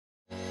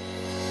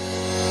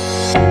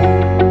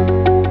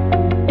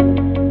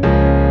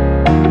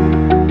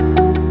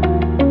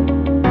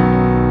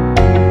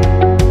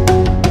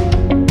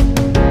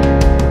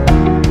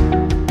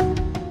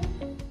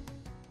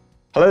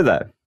Hello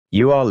there.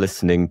 You are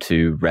listening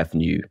to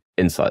Revenue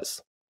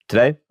Insights.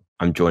 Today,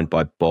 I'm joined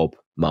by Bob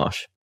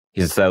Marsh.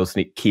 He's a sales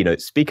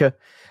keynote speaker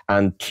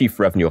and chief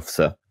revenue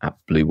officer at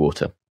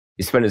Bluewater.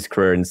 He spent his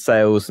career in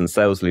sales and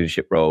sales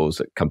leadership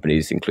roles at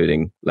companies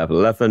including Level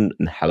 11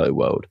 and Hello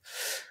World.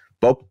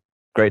 Bob,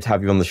 great to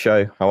have you on the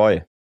show. How are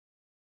you?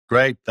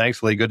 Great.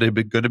 Thanks, Lee. Good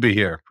to be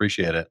here.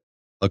 Appreciate it.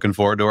 Looking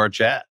forward to our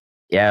chat.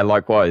 Yeah,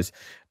 likewise.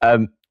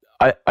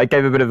 I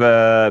gave a bit of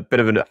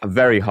a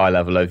very high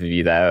level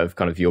overview there of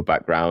kind of your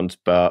background,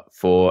 but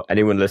for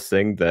anyone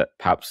listening that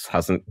perhaps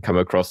hasn't come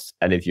across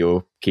any of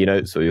your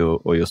keynotes or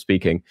your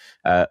speaking,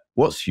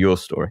 what's your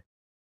story?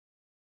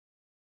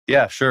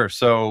 Yeah, sure.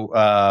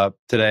 So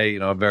today,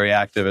 I'm very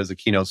active as a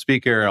keynote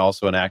speaker and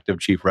also an active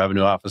chief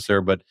revenue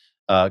officer. But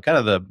kind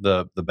of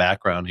the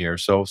background here.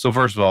 So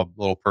first of all,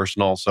 a little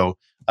personal. So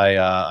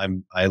I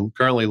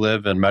currently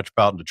live in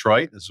metropolitan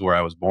Detroit. This is where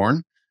I was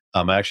born.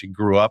 I actually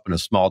grew up in a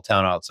small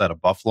town outside of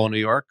Buffalo, New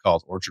York,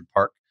 called Orchard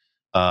Park.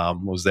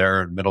 Was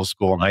there in middle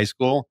school and high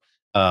school.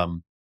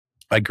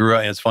 I grew up,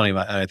 and it's funny,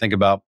 I think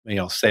about,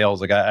 sales.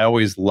 Like I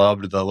always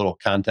loved the little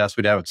contests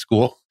we'd have at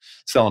school,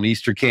 selling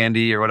Easter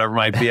candy or whatever it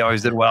might be. I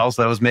always did well.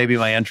 So that was maybe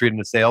my entry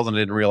into sales and I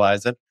didn't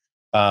realize it.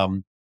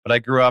 But I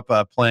grew up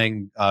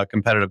playing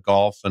competitive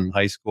golf in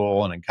high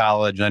school and in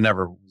college. And I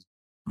never was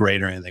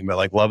great or anything, but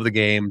like love the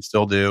game,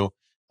 still do.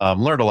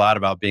 Learned a lot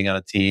about being on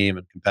a team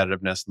and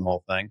competitiveness and the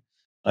whole thing.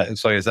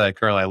 So like I said,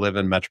 currently I live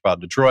in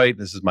metropolitan Detroit.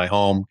 This is my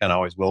home, kind of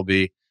always will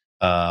be.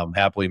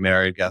 Happily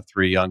married, got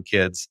 3 young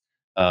kids.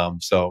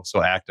 So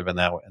active in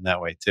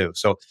that way too.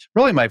 So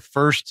really my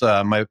first,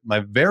 my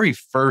very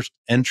first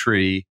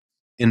entry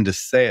into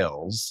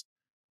sales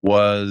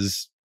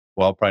was,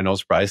 well, probably no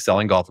surprise,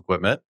 selling golf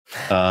equipment.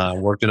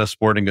 Worked in a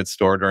sporting goods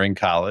store during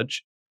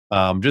college,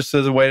 just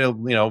as a way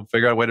to,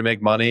 figure out a way to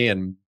make money.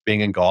 And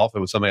being in golf, it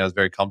was something I was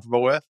very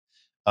comfortable with.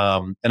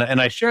 And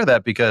I share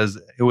that because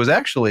it was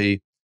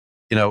actually,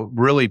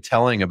 really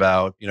telling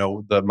about,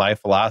 my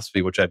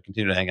philosophy, which I've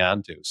continued to hang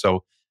on to.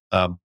 So,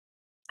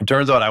 it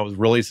turns out I was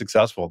really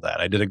successful at that.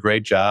 I did a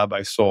great job.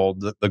 I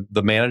sold,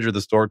 the manager of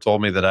the store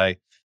told me that I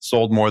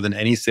sold more than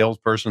any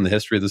salesperson in the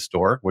history of the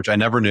store, which I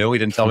never knew. He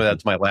didn't tell me that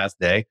to my last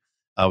day,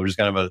 which is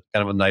kind of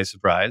a nice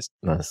surprise.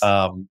 Nice.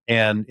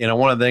 And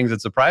one of the things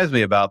that surprised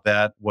me about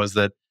that was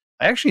that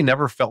I actually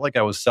never felt like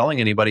I was selling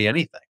anybody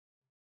anything.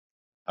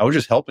 I was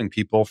just helping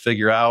people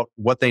figure out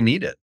what they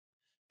needed.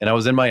 And I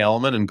was in my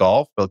element in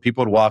golf, but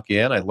people would walk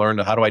in. I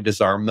learned how do I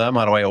disarm them?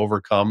 How do I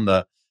overcome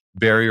the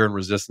barrier and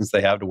resistance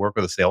they have to work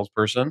with a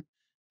salesperson?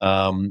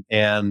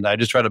 And I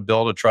just try to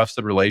build a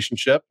trusted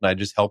relationship, and I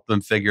just help them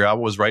figure out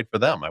what was right for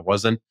them. I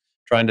wasn't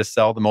trying to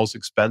sell the most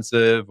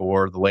expensive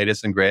or the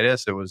latest and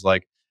greatest. It was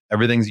like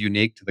everything's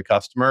unique to the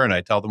customer, and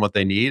I tell them what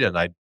they need, and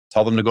I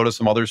tell them to go to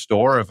some other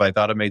store if I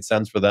thought it made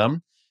sense for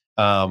them.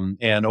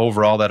 And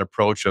overall, that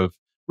approach of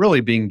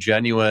really being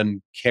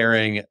genuine,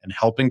 caring, and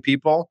helping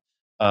people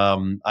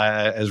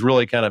has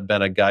really kind of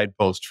been a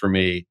guidepost for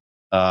me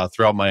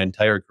throughout my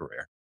entire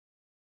career.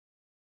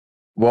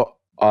 What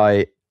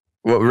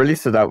really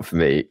stood out for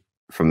me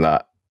from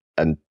that,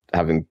 and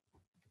having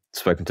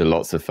spoken to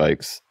lots of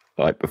folks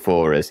like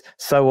before, is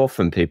so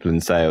often people in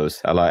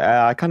sales are like,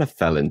 I kind of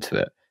fell into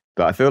it.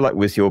 But I feel like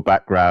with your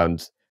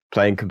background,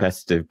 playing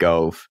competitive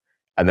golf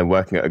and then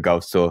working at a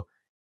golf store,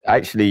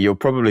 actually, you're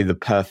probably the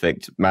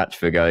perfect match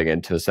for going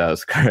into a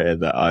sales career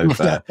that I've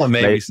well,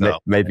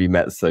 maybe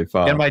met so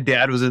far. And my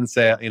dad was in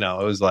sales. It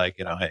was like,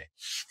 hey,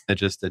 it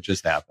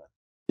just happened.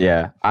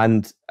 Yeah,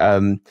 and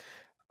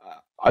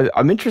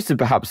I'm interested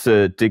perhaps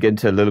to dig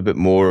into a little bit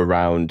more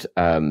around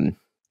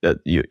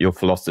your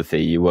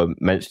philosophy. You were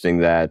mentioning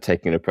there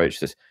taking an approach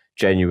that's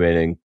genuine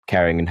and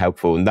caring and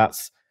helpful, and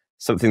that's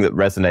something that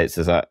resonates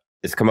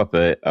it's come up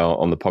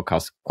on the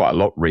podcast quite a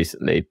lot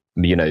recently.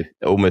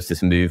 Almost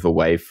this move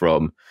away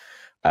from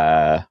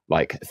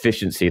like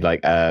efficiency,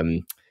 like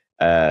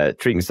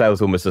treating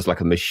sales almost as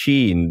like a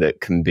machine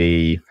that can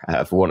be,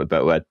 for want of a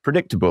better word,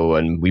 predictable,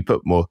 and we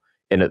put more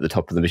in at the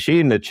top of the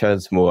machine that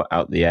churns more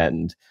out the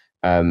end.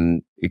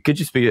 Could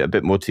you speak a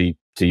bit more to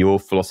your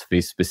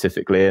philosophy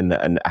specifically,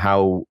 and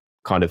how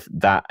kind of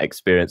that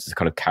experience is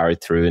kind of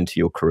carried through into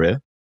your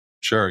career?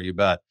 Sure, you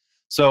bet.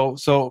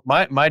 So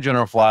my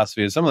general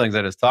philosophy is some of the things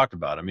I just talked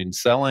about. I mean,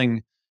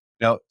 selling,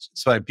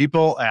 so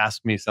people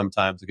ask me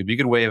sometimes, like, if you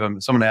could wave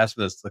someone asked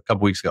me this a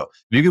couple weeks ago,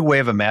 if you could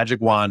wave a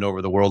magic wand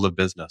over the world of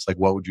business, like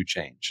what would you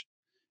change?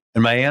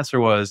 And my answer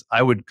was,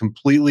 I would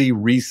completely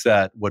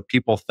reset what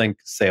people think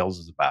sales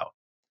is about.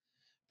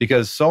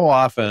 Because so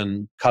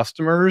often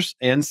customers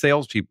and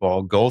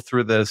salespeople go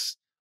through this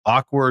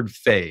awkward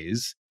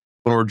phase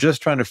when we're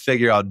just trying to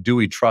figure out, do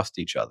we trust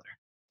each other?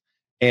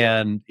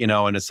 And,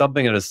 and it's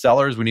something that as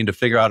sellers, we need to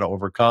figure out how to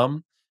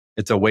overcome.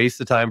 It's a waste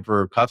of time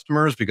for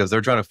customers because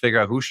they're trying to figure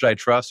out, who should I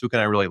trust? Who can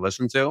I really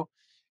listen to?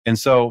 And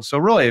so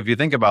really, if you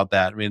think about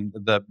that, I mean,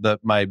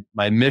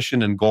 my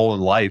mission and goal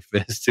in life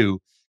is to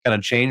kind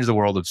of change the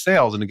world of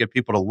sales and to get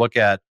people to look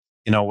at,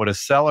 what a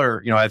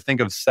seller, I think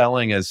of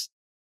selling as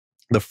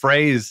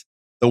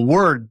the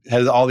word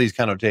has all these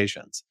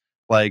connotations.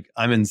 Like,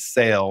 I'm in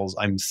sales,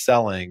 I'm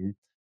selling,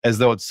 as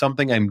though it's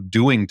something I'm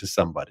doing to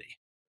somebody.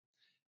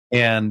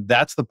 And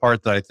that's the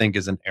part that I think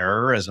is an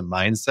error as a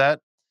mindset.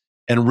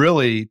 And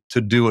really, to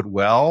do it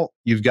well,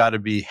 you've got to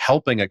be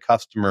helping a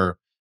customer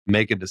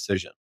make a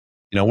decision.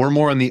 We're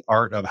more in the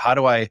art of how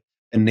do I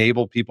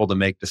enable people to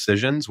make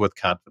decisions with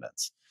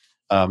confidence.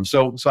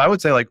 So I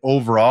would say, like,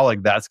 overall,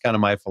 like, that's kind of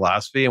my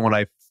philosophy. And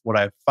what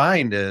I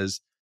find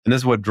is, and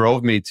this is what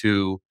drove me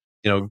to,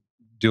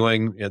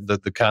 doing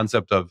the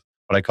concept of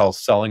what I call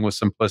selling with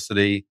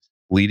simplicity,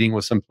 leading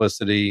with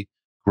simplicity,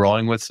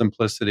 growing with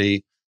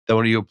simplicity. That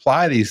when you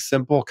apply these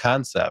simple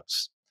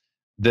concepts,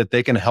 that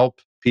they can help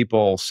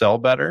people sell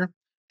better,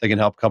 they can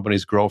help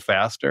companies grow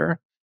faster,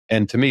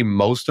 and to me,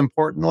 most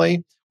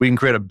importantly, we can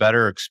create a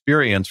better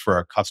experience for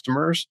our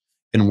customers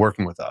in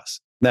working with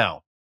us.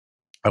 Now,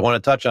 I want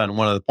to touch on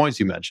one of the points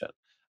you mentioned.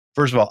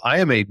 First of all, I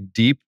am a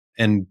deep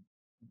and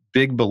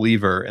big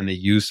believer in the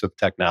use of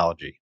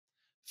technology,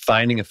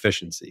 finding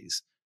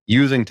efficiencies,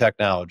 using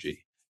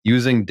technology,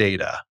 using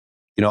data.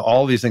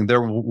 All these things,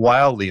 they're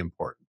wildly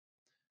important,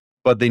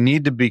 but they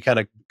need to be kind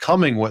of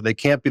they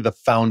can't be the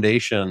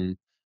foundation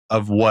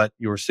of what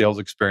your sales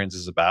experience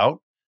is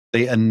about.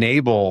 They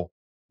enable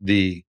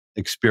the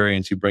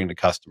experience you bring to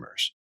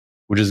customers,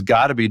 which has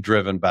got to be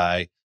driven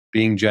by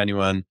being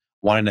genuine,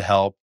 wanting to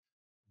help,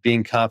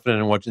 being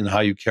confident in how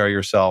you carry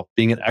yourself,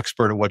 being an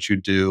expert at what you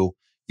do,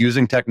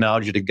 using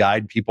technology to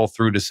guide people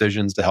through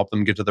decisions to help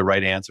them get to the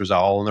right answers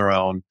all on their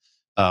own,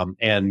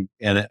 and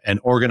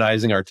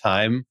organizing our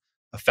time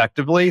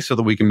effectively so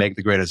that we can make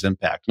the greatest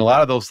impact. And a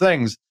lot of those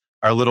things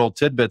are little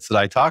tidbits that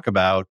I talk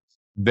about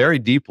very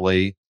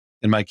deeply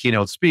in my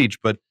keynote speech.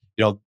 But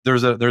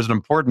there's an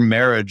important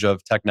marriage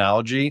of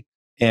technology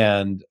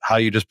and how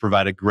you just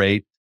provide a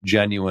great,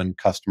 genuine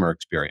customer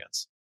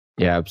experience.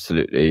 Yeah,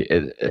 absolutely.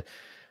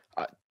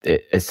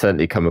 It's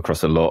certainly come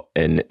across a lot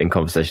in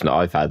conversation that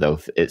I've had.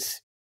 Of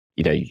it's,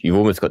 you've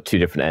almost got two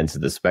different ends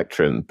of the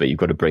spectrum, but you've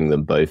got to bring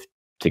them both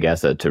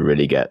together to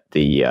really get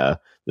the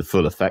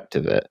full effect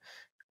of it.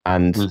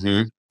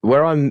 And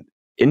where I'm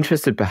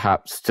interested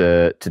perhaps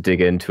to dig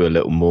into a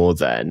little more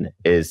then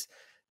is,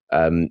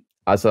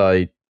 as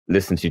I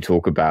listen to you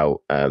talk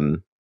about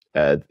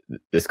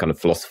this kind of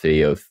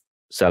philosophy of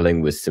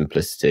selling with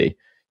simplicity,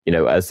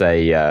 as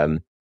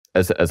a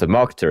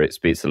marketer, it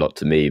speaks a lot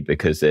to me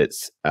because it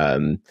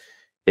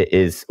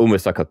is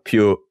almost like a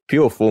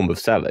pure form of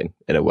selling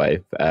in a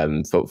way,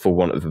 for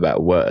want of a better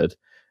word,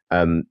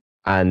 and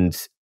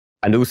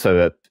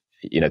also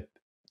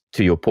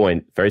to your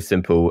point, very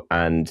simple,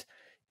 and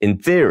in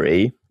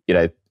theory,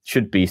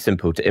 should be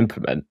simple to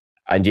implement,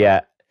 and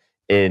yet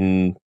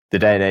in the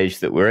day and age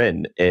that we're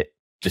in, it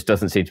just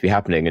doesn't seem to be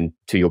happening. And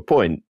to your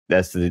point,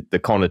 there's the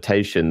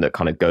connotation that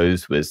kind of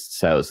goes with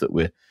sales that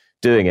we're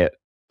doing it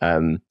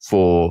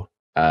for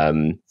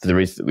the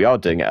reasons that we are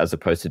doing it, as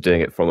opposed to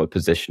doing it from a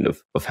position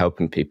of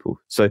helping people.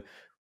 So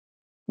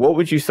what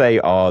would you say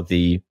are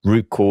the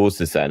root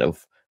causes then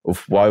of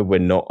why we're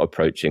not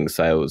approaching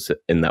sales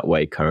in that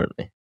way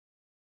currently?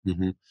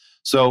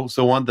 So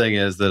one thing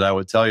is that I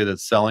would tell you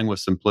that selling with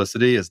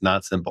simplicity is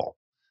not simple.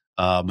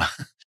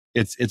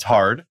 It's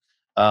hard.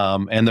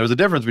 And there's a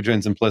difference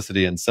between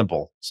simplicity and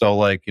simple. So,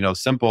 like,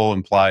 simple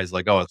implies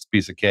like, oh, it's a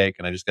piece of cake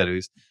and I just got to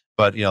use,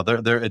 but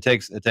it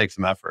takes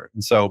some effort.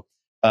 And so,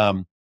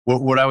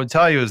 what I would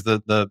tell you is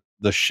that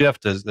the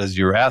shift, as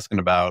you were asking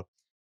about,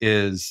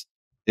 is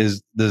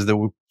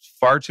that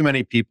far too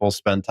many people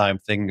spend time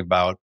thinking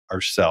about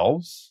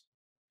ourselves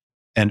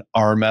and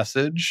our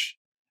message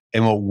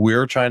and what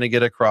we're trying to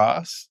get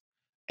across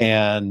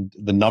and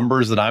the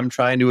numbers that I'm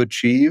trying to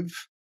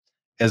achieve,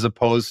 as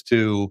opposed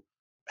to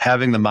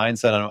having the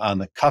mindset on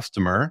the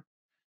customer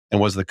and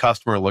what's the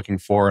customer looking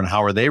for and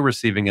how are they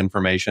receiving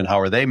information,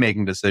 how are they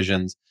making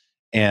decisions,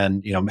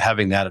 and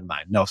having that in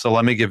mind. No, so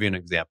let me give you an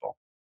example.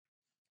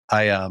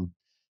 I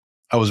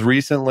was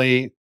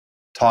recently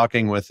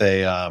talking with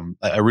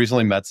I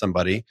recently met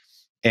somebody,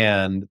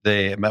 and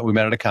we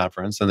met at a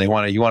conference, and you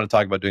want to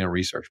talk about doing a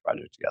research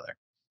project together.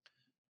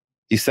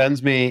 He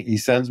sends me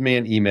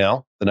an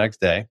email the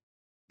next day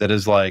that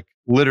is like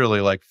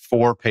literally like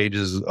 4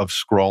 pages of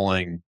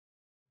scrolling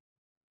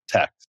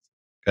text.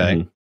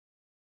 Okay.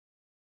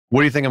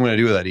 What do you think I'm going to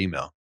do with that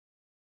email?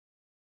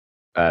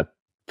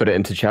 Put it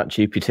into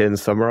ChatGPT and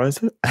summarize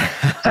it.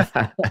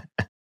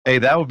 Hey,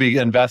 that would be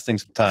investing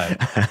some time.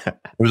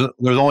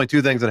 There's only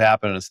 2 things that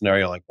happen in a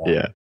scenario like that.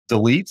 Yeah.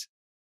 Delete,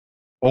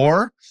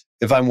 or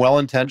if I'm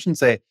well-intentioned,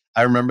 say,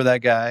 I remember that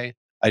guy.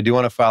 I do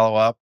want to follow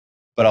up,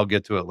 but I'll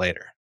get to it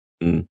later.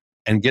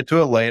 And get to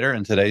it later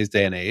in today's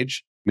day and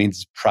age means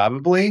it's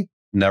probably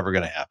never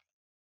going to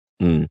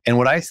happen. And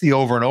what I see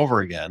over and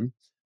over again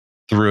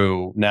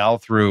through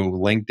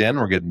LinkedIn,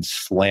 we're getting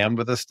slammed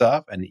with this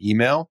stuff, and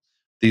email,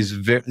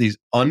 these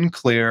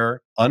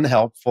unclear,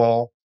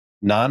 unhelpful,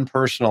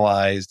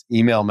 non-personalized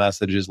email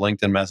messages,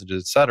 LinkedIn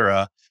messages, et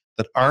cetera,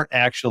 that aren't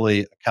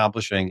actually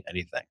accomplishing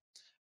anything.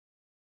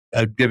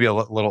 I'll give you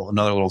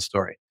another little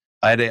story.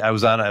 I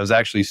was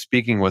actually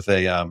speaking with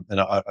a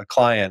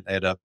client. I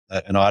had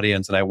an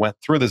audience, and I went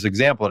through this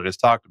example that I just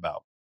talked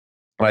about.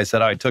 And I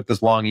said, I took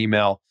this long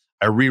email.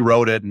 I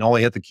rewrote it and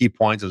only hit the key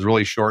points. It was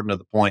really short and to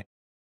the point.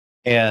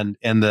 And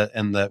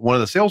the one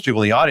of the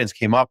salespeople in the audience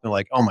came up and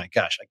like, oh my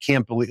gosh, I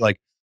can't believe like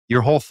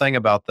your whole thing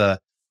about the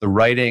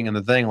writing and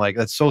the thing, like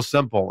that's so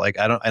simple. Like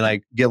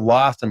I get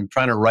lost in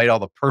trying to write all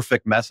the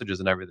perfect messages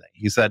and everything.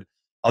 He said,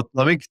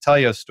 let me tell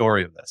you a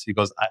story of this. He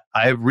goes,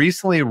 I've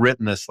recently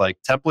written this like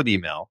template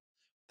email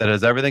that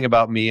has everything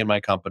about me and my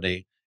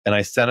company. And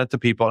I sent it to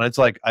people and it's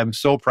like, I'm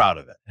so proud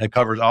of it. It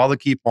covers all the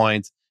key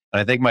points. And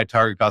I think my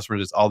target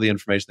customers is all the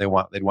information they'd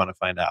want to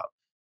find out.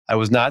 I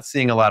was not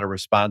seeing a lot of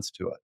response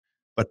to it.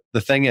 But the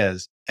thing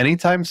is,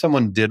 anytime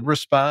someone did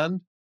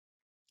respond,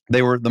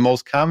 the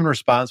most common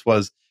response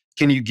was,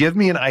 can you give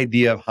me an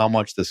idea of how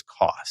much this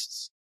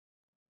costs?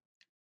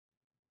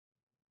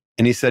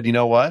 And he said, you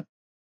know what?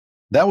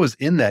 That was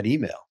in that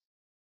email,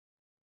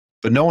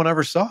 but no one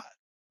ever saw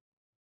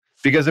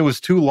it because it was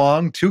too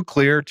long, too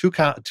clear, too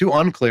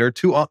unclear,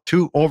 too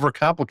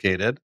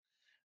overcomplicated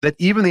that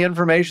even the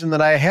information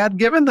that I had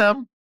given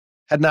them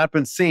had not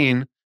been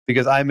seen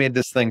because I made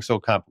this thing so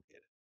complicated.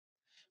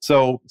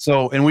 So,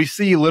 and we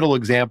see little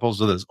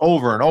examples of this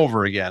over and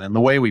over again in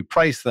the way we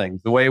price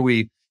things, the way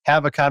we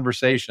have a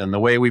conversation, the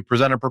way we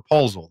present a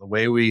proposal, the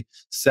way we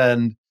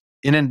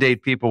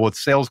inundate people with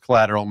sales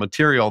collateral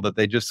material that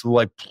they just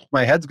like,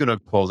 my head's going to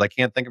close. I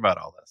can't think about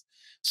all this.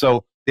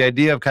 So the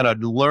idea of kind of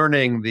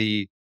learning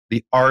the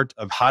art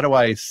of how do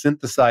I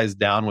synthesize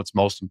down what's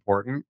most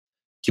important,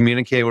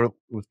 communicate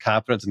with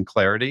confidence and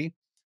clarity,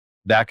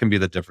 that can be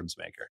the difference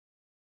maker.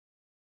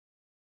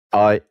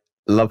 I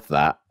love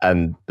that.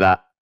 And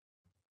that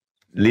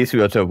leads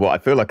me on to what I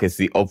feel like is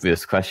the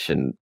obvious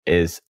question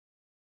is,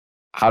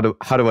 how do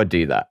I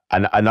do that?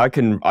 And I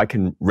can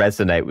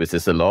resonate with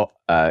this a lot,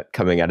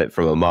 coming at it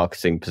from a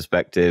marketing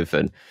perspective.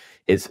 And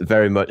it's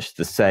very much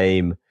the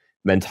same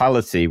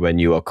mentality when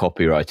you are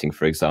copywriting,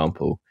 for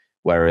example,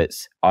 where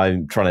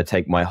I'm trying to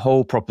take my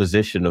whole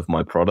proposition of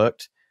my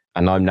product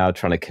and I'm now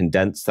trying to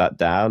condense that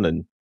down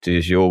and, to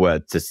use your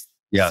word, to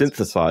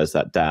synthesize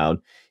that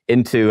down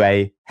into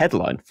a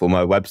headline for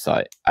my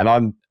website. And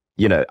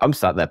I'm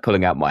sat there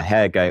pulling out my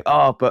hair going,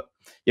 but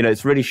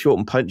it's really short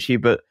and punchy,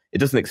 but it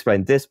doesn't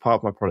explain this part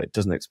of my product,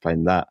 doesn't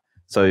explain that.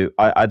 So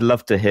I'd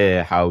love to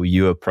hear how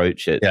you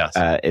approach it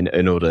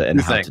in order and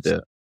how to do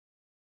it.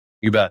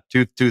 You bet.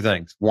 Two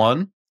things.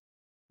 One,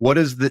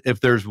 if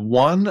there's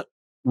one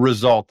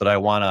result that I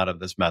want out of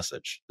this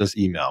message, this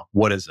email,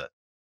 what is it?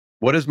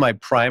 What is my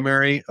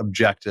primary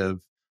objective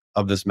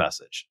of this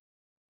message?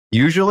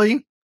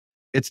 Usually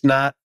it's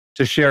not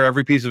to share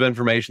every piece of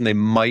information they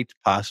might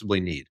possibly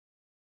need.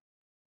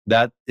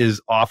 That is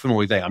often what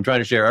we think. I'm trying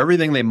to share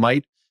everything they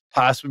might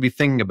possibly be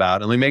thinking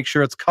about and we make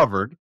sure it's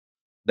covered.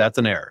 That's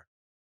an error.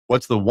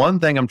 What's the one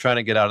thing I'm trying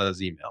to get out of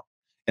this email?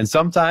 And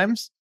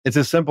sometimes it's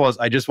as simple as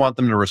I just want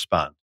them to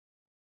respond.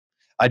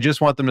 I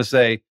just want them to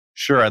say,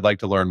 sure, I'd like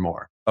to learn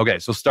more. Okay,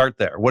 so start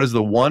there. What is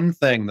the one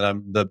thing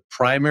the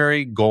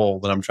primary goal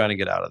that I'm trying to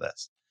get out of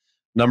this?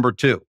 Number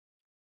two,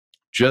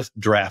 just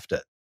draft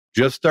it.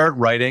 Just start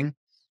writing.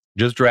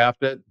 Just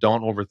draft it.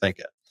 Don't overthink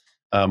it.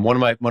 One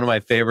of my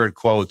favorite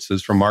quotes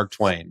is from Mark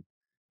Twain.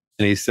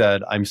 And he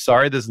said, I'm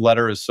sorry this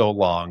letter is so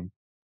long.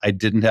 I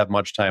didn't have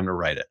much time to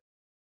write it.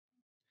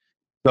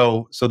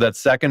 So that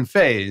second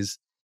phase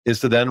is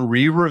to then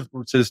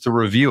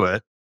review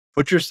it,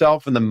 put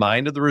yourself in the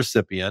mind of the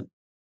recipient,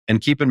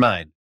 and keep in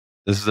mind,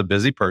 this is a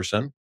busy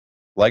person,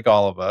 like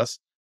all of us.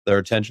 Their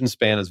attention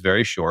span is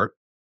very short.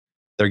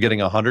 They're getting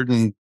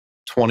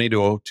 120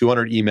 to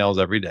 200 emails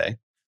every day.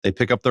 They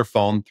pick up their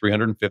phone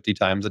 350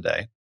 times a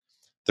day.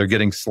 They're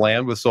getting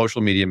slammed with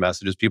social media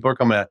messages. People are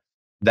coming at.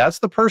 That's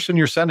the person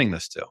you're sending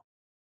this to.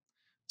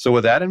 So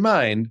with that in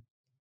mind,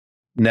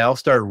 now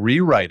start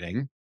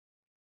rewriting,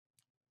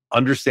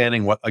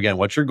 understanding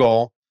what's your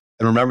goal,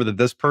 and remember that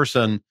this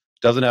person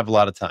doesn't have a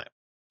lot of time.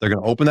 They're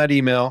going to open that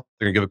email,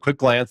 they're going to give a quick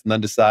glance, and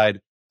then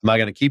decide, am I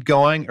going to keep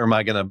going or am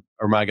I going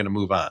to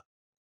move on?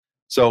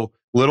 So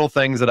little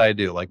things that I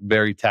do, like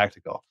very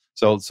tactical.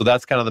 So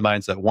that's kind of the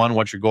mindset. One,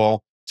 what's your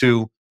goal?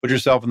 Two, put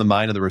yourself in the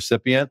mind of the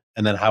recipient,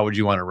 and then how would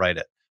you want to write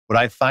it? What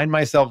I find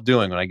myself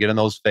doing when I get in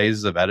those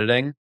phases of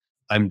editing,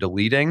 I'm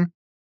deleting.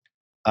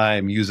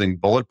 I'm using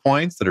bullet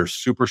points that are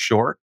super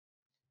short.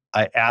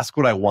 I ask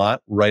what I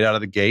want right out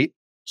of the gate,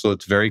 so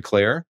it's very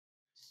clear.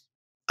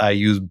 I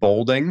use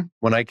bolding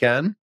when I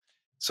can.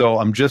 So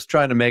I'm just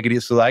trying to make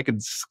it so that I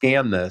could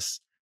scan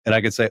this and I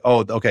could say,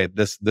 oh, okay,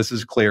 this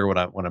is clear what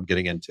I'm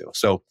getting into.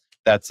 So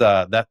that's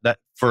that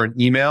for an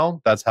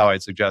email, that's how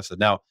I'd suggest it.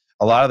 Now,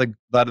 a lot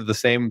of the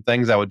same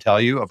things I would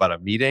tell you about a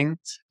meeting,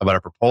 about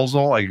a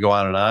proposal, I could go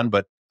on,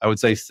 but I would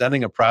say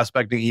sending a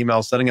prospecting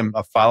email, sending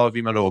a follow-up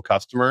email to a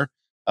customer,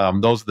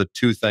 those are the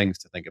two things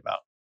to think about.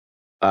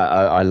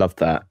 I love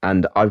that.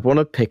 And I want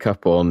to pick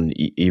up on,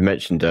 you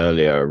mentioned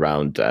earlier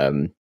around,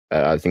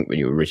 I think when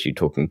you were originally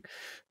talking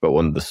about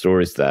one of the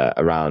stories there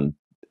around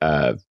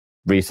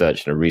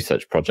research and a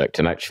research project.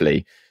 And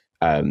actually,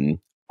 I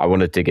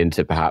want to dig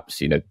into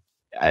perhaps,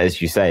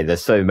 as you say,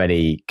 there's so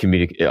many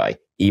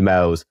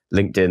emails,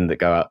 LinkedIn that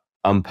go out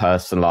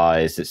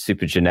unpersonalized, it's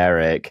super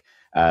generic.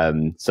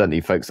 Certainly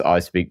folks that I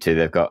speak to,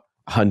 they've got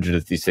 100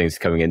 of these things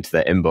coming into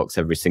their inbox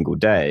every single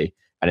day,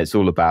 and it's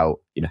all about,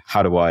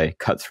 how do I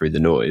cut through the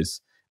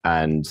noise?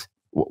 And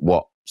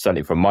what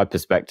certainly from my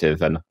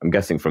perspective, and I'm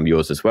guessing from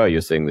yours as well,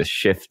 you're seeing this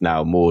shift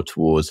now more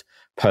towards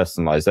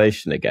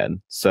personalization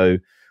again. So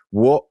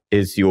what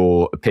is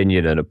your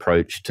opinion and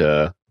approach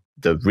to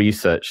the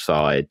research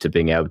side to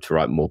being able to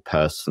write more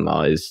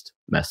personalized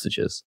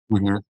messages?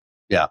 Mm-hmm.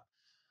 Yeah.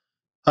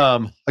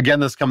 Again,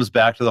 this comes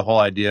back to the whole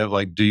idea of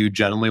like, do you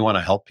genuinely want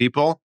to help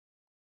people?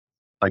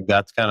 Like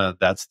that's at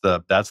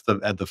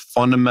the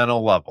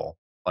fundamental level,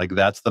 like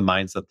that's the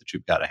mindset that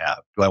you've got to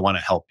have. Do I want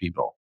to help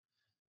people?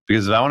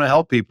 Because if I want to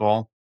help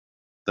people,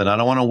 then I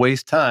don't want to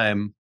waste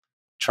time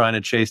trying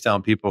to chase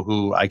down people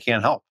who I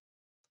can't help.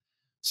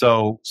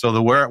 So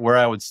the where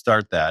I would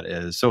start that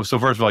is so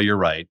first of all, you're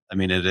right. I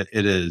mean, it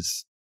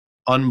is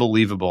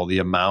unbelievable the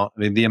amount.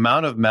 I mean, the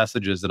amount of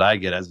messages that I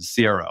get as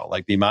a CRO,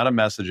 like the amount of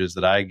messages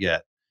that I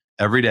get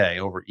every day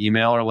over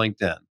email or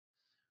LinkedIn,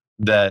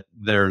 that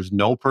there's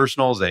no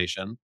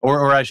personalization,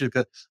 or I should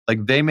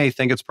like they may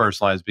think it's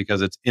personalized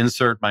because it's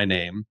insert my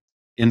name,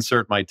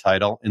 insert my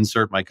title,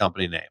 insert my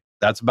company name.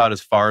 That's about as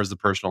far as the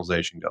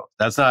personalization goes.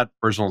 That's not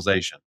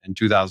personalization in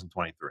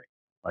 2023.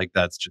 Like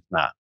that's just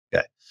not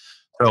okay.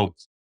 So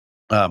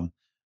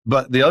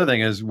but the other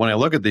thing is when I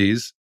look at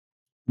these,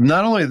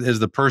 not only is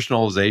the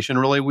personalization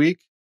really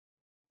weak,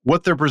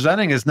 what they're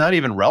presenting is not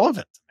even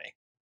relevant to me.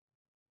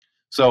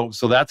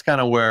 So that's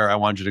kind of where I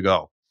want you to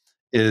go,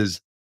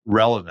 is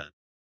relevant.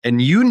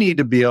 And you need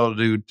to be able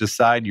to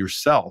decide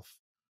yourself,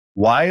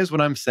 why is what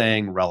I'm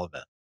saying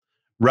relevant?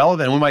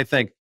 Relevant, and we might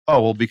think,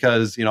 oh, well,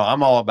 because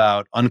I'm all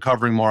about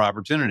uncovering more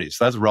opportunities.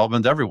 So that's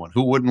relevant to everyone.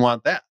 Who wouldn't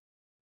want that?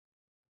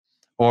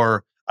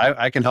 Or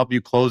I can help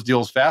you close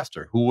deals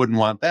faster. Who wouldn't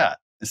want that?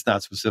 It's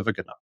not specific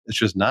enough. It's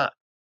just not.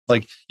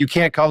 Like you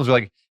can't call us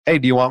like, hey,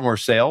 do you want more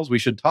sales? We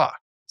should talk.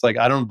 It's like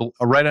I don't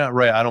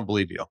I don't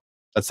believe you.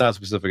 That's not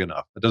specific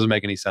enough. It doesn't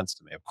make any sense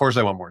to me. Of course,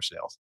 I want more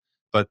sales,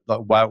 but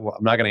why?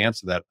 I'm not going to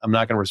answer that. I'm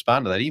not going to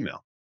respond to that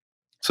email.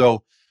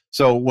 So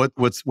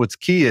what's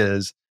key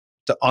is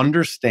to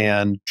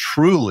understand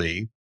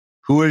truly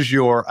who is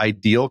your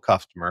ideal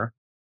customer,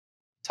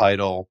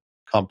 title,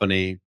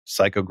 company,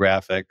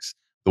 psychographics,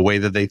 the way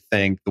that they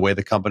think, the way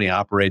the company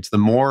operates. The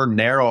more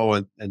narrow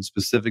and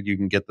specific you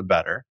can get, the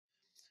better.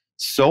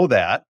 So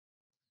that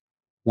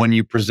when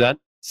you present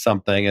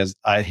something as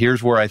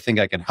here's where I think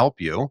I can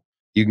help you,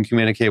 you can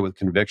communicate with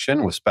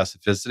conviction, with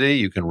specificity.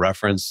 You can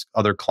reference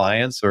other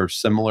clients or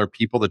similar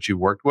people that you've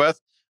worked with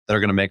that are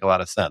going to make a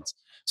lot of sense.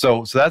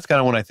 So that's kind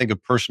of when I think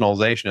of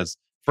personalization is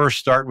first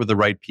start with the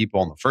right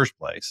people in the first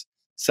place.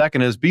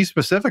 Second is be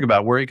specific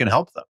about where you can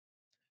help them.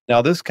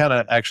 Now, this kind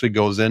of actually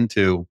goes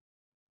into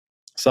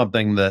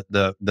something that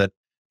that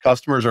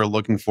customers are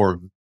looking for,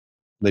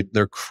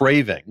 they're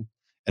craving,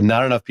 and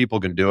not enough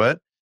people can do it,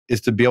 is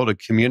to be able to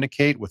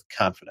communicate with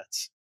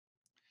confidence.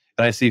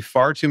 And I see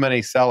far too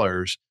many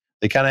sellers,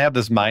 they kind of have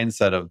this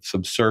mindset of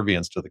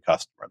subservience to the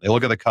customer. They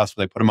look at the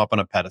customer, they put them up on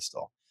a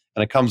pedestal,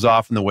 and it comes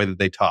off in the way that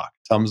they talk.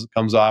 It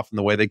comes off in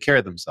the way they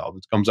carry themselves.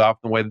 It comes off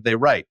in the way that they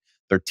write.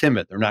 They're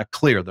timid. They're not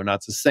clear. They're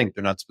not succinct.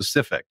 They're not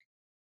specific.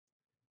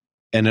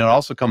 And it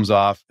also comes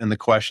off in the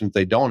questions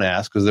they don't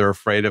ask because they're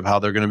afraid of how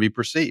they're going to be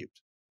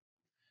perceived.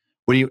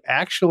 When you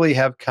actually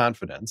have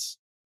confidence,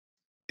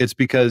 it's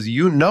because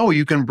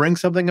you can bring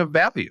something of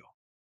value.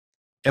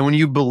 And when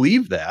you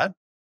believe that,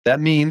 that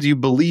means you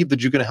believe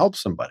that you can help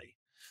somebody.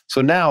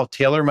 So now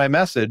tailor my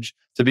message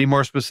to be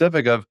more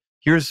specific of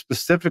here's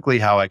specifically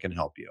how I can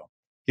help you.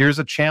 Here's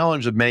a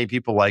challenge that many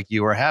people like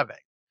you are having.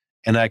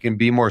 And I can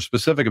be more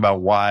specific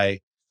about why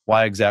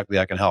exactly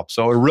I can help.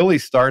 So it really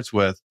starts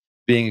with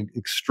being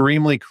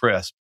extremely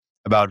crisp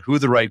about who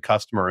the right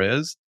customer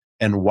is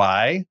and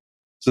why,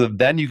 so that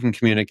then you can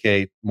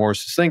communicate more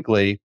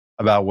succinctly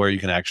about where you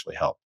can actually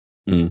help.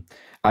 Mm.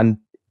 And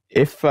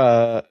if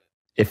I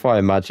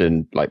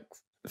imagine like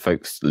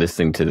folks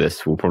listening to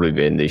this will probably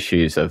be in these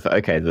shoes of,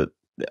 okay,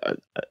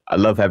 I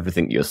love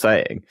everything you're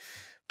saying,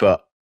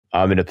 but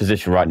I'm in a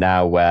position right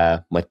now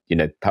where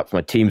perhaps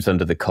my team's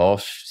under the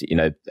cosh,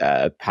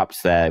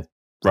 perhaps they're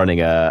running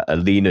a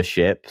leaner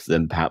ship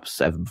than perhaps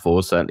ever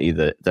before, certainly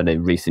than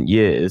in recent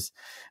years.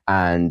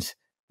 And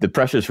the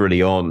pressure's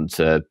really on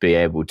to be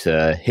able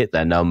to hit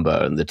their number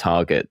and the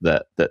target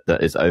that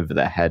is over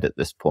their head at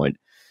this point.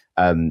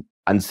 And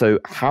so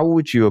how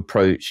would you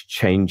approach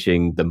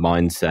changing the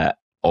mindset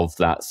of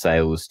that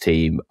sales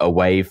team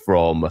away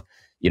from,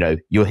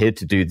 you're here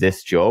to do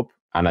this job?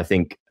 And I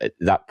think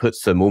that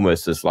puts them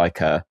almost as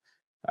like I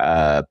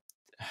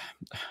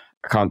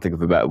can't think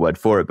of a better word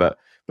for it, but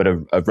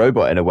a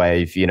robot in a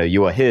way of,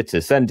 you are here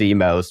to send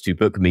emails, to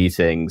book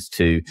meetings,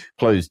 to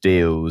close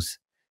deals,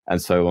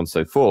 and so on and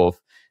so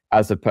forth,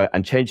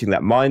 and changing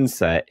that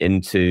mindset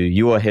into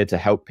you are here to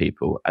help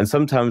people. And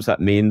sometimes that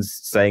means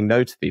saying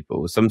no to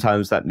people.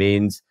 Sometimes that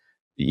means,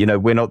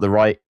 we're not the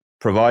right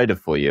provider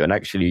for you. And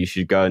actually you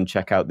should go and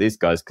check out these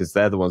guys because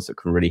they're the ones that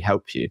can really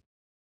help you.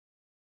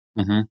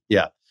 Mm-hmm.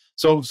 Yeah.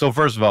 So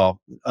first of all,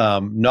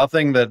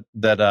 nothing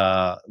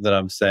that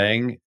I'm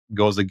saying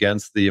goes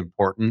against the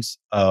importance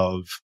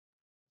of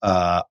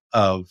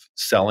of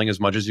selling as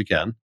much as you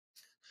can,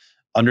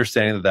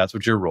 understanding that that's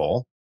what your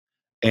role,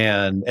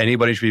 and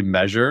anybody should be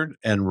measured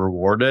and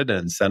rewarded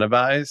and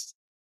incentivized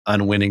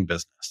on winning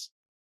business.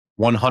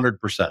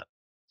 100%.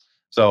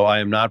 So I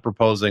am not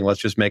proposing let's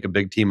just make a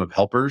big team of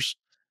helpers.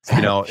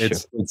 Sure.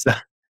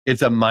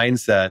 It's a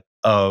mindset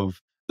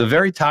of the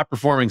very top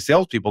performing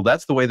salespeople.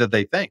 That's the way that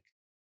they think.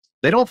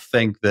 They don't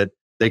think that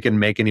they can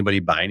make anybody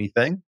buy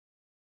anything.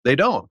 They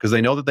don't, because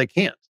they know that they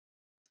can't.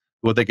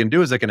 What they can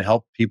do is they can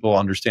help people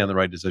understand the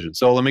right decision.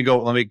 So let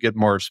me get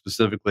more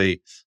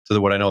specifically to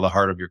what I know the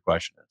heart of your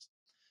question is.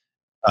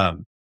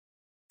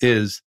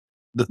 Is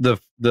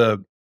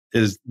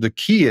the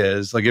key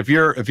is like if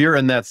you're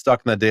in that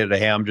stuck in that day to day,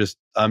 hey, I'm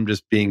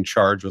just being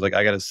charged with like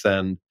I got to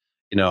send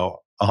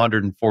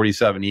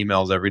 147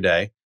 emails every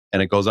day,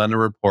 and it goes on the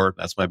report.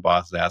 That's my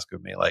boss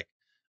asking me. Like,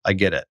 I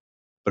get it.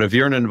 But if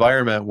you're in an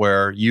environment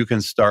where you can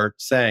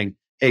start saying,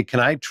 hey, can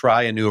I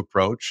try a new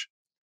approach?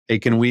 Hey,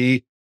 can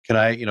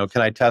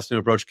I test a new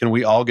approach? Can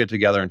we all get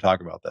together and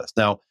talk about this?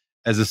 Now,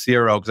 as a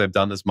CRO, because I've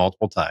done this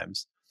multiple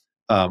times,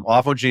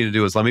 often what you need to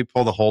do is let me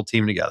pull the whole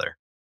team together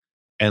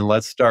and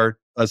let's start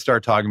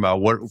talking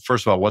about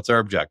first of all, what's our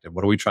objective?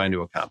 What are we trying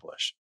to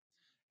accomplish?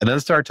 And then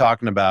start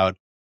talking about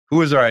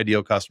who is our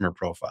ideal customer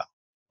profile.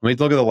 Let me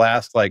look at the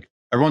last,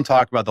 everyone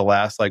talk about the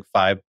last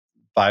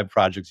five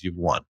projects you've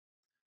won.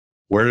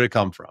 Where did it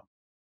come from?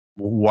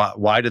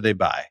 Why did they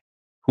buy?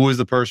 Who is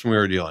the person we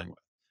were dealing with?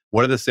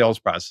 What did the sales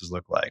process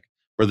look like?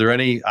 Were there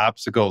any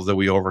obstacles that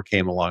we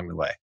overcame along the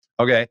way?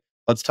 Okay,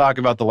 let's talk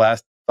about the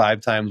last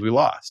 5 times we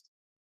lost.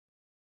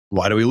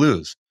 Why do we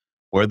lose?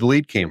 Where the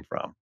lead came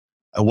from?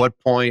 At what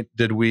point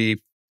did we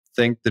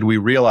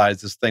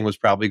realize this thing was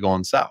probably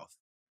going south?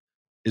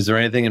 Is there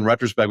anything in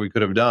retrospect we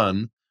could have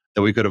done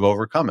that we could have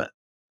overcome it?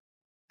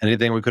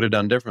 Anything we could have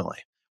done differently?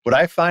 What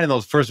I find in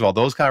those, first of all,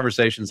 those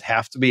conversations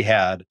have to be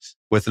had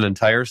with an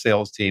entire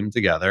sales team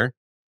together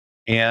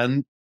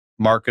and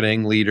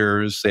marketing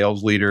leaders,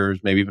 sales leaders,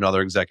 maybe even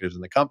other executives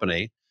in the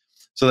company,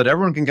 so that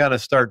everyone can kind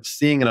of start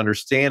seeing and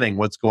understanding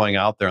what's going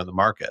out there in the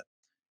market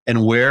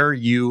and where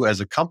you as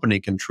a company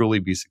can truly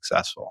be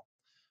successful.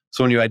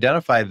 So when you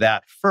identify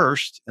that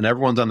first and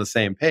everyone's on the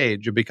same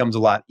page, it becomes a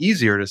lot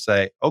easier to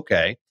say,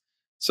 okay,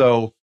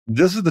 so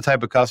this is the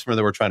type of customer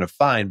that we're trying to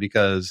find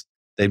because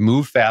they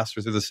move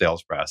faster through the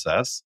sales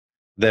process.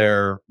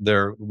 We're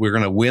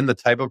going to win the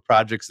type of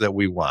projects that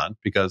we want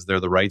because they're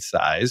the right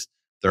size.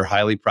 They're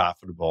highly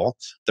profitable.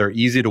 They're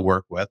easy to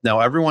work with. Now,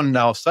 everyone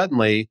now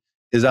suddenly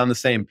is on the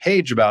same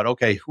page about,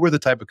 okay, who are the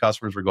type of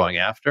customers we're going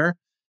after?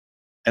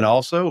 And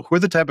also, who are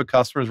the type of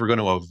customers we're going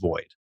to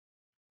avoid?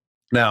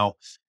 Now,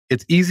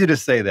 it's easy to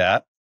say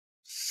that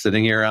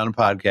sitting here on a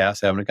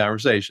podcast, having a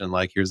conversation,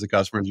 like here's the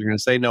customers you're going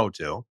to say no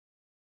to.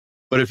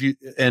 But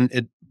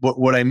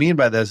what I mean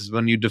by this is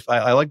when you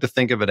define, I like to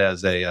think of it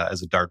as a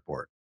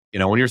dartboard.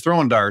 When you're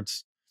throwing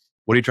darts,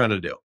 what are you trying to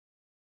do?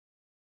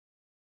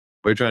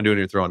 What are you trying to do when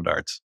you're throwing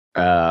darts?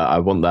 I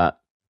want that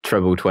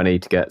treble 20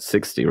 to get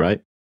 60,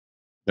 right?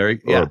 Or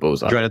a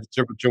bullseye. You're trying to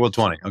hit triple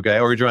 20, okay?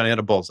 Or you're trying to hit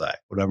a bullseye,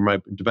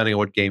 depending on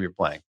what game you're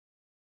playing.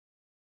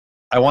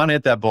 I want to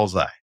hit that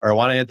bullseye, or I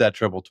want to hit that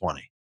triple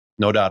 20,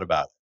 no doubt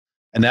about it.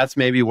 And that's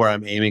maybe where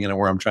I'm aiming and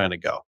where I'm trying to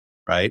go,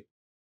 right?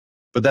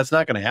 But that's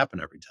not going to happen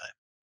every time.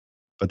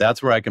 But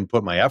that's where I can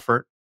put my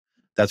effort.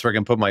 That's where I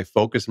can put my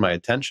focus and my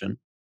attention.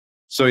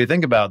 So you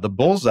think about the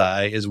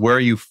bullseye is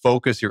where you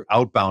focus your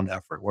outbound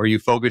effort, where you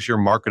focus your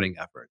marketing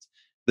efforts.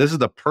 This is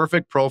the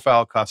perfect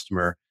profile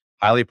customer,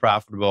 highly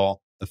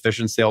profitable,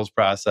 efficient sales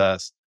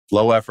process,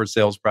 low effort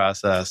sales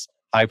process,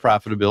 high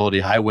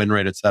profitability, high win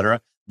rate, et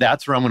cetera.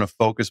 That's where I'm going to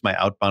focus my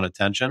outbound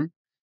attention.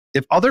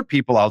 If other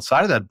people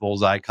outside of that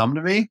bullseye come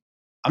to me,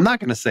 I'm not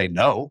going to say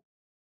no.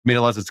 I mean,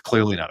 unless it's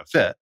clearly not a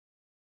fit.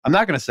 I'm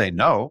not going to say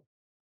no.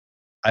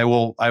 I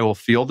will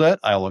field it.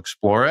 I'll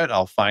explore it.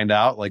 I'll find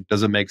out,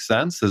 does it make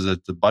sense? Does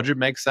the budget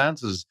make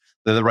sense? Is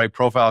the right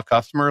profile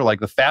customer?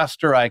 The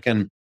faster I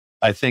can,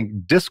 I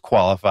think,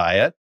 disqualify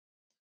it,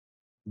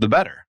 the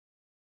better.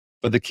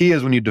 But the key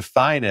is when you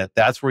define it,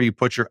 that's where you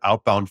put your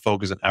outbound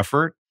focus and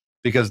effort,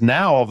 because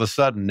now all of a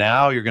sudden,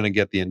 now you're going to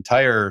get the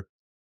entire,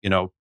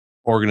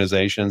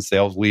 organization,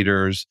 sales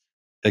leaders,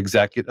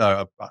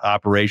 executive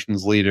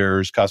operations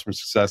leaders, customer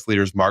success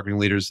leaders, marketing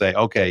leaders say,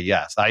 okay,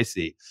 yes, I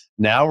see.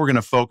 Now we're going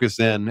to focus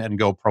in and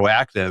go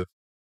proactive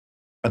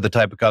at the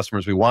type of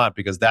customers we want,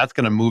 because that's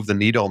going to move the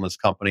needle in this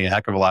company a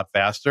heck of a lot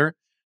faster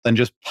than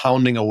just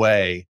pounding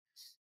away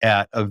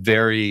at a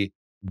very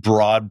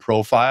broad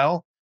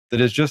profile that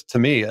is just, to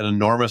me, an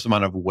enormous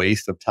amount of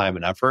waste of time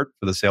and effort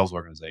for the sales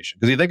organization.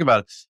 Because you think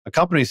about it, a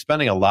company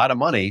spending a lot of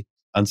money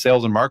on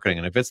sales and marketing,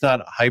 and if it's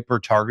not hyper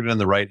targeted in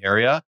the right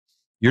area,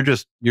 you're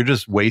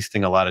just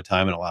wasting a lot of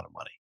time and a lot of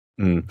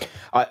money.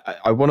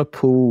 I want to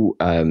pull,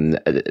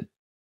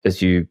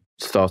 as you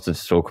started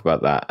to talk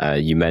about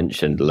that, you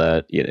mentioned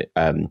the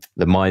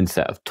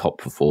mindset of top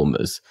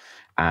performers,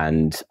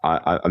 and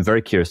I'm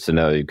very curious to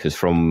know, because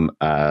from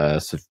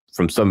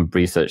some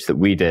research that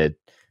we did,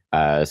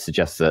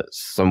 suggests that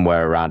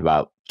somewhere around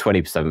about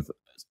 27%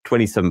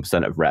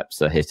 of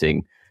reps are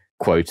hitting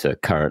quota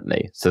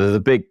currently. So there's a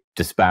big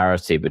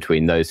disparity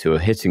between those who are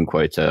hitting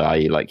quota,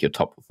 i.e., like your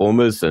top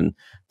performers, and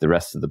the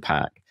rest of the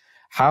pack.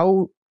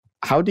 How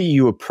do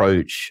you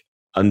approach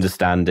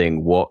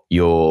understanding what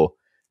your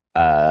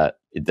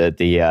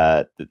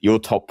your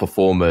top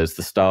performers,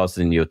 the stars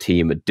in your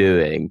team, are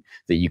doing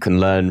that you can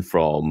learn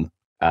from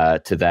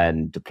to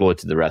then deploy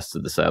to the rest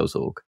of the sales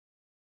org?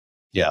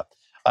 Yeah,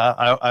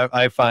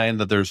 I find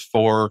that there's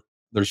four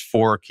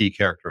key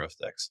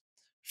characteristics.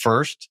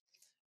 First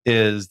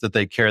is that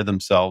they carry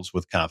themselves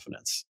with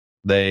confidence.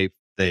 They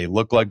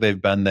look like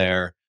they've been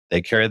there.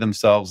 They carry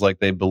themselves like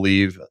they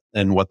believe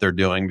in what they're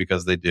doing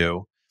because they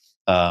do,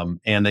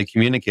 and they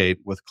communicate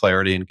with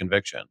clarity and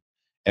conviction.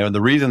 And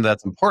the reason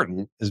that's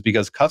important is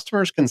because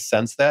customers can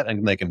sense that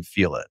and they can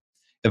feel it.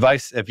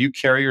 If you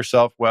carry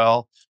yourself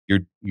well,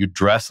 you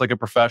dress like a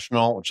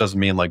professional, which doesn't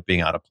mean like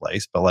being out of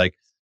place, but like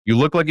you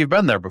look like you've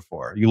been there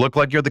before. You look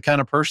like you're the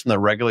kind of person that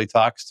regularly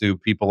talks to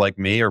people like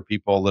me or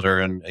people that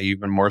are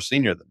even more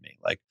senior than me.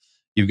 Like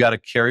you've got to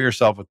carry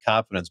yourself with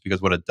confidence,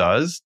 because what it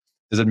does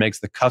is it makes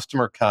the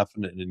customer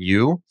confident in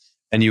you,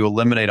 and you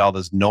eliminate all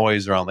this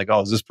noise around like,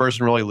 oh, is this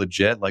person really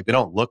legit? Like they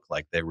don't look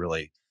like they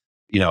really,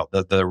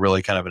 that they're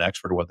really kind of an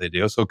expert at what they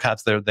do. So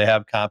they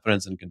have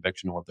confidence and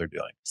conviction in what they're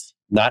doing.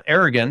 Not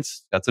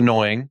arrogance, that's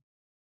annoying,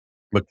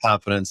 but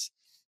confidence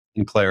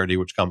and clarity,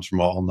 which comes from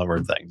a whole number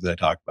of things that I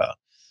talk about.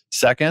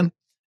 Second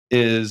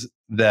is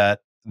that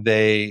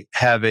they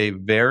have a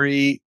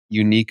very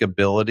unique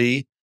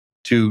ability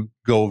to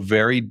go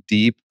very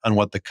deep on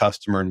what the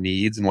customer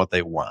needs and what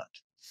they want.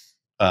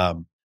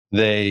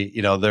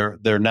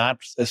 They're not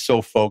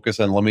so focused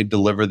on let me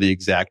deliver the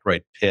exact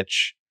right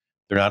pitch.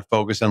 They're not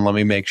focused on let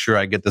me make sure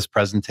I get this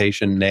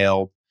presentation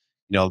nailed.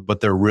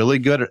 But they're really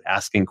good at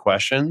asking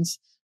questions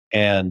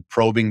and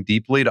probing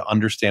deeply to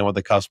understand what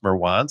the customer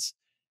wants.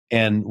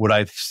 And what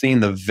I've seen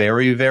the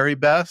very, very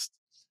best,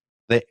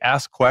 they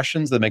ask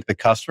questions that make the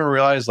customer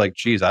realize, like,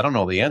 geez, I don't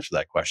know the answer to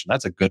that question.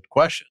 That's a good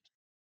question.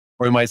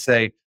 Or you might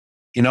say,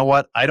 you know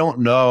what? I don't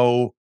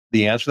know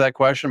the answer to that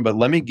question, but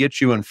let me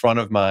get you in front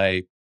of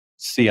my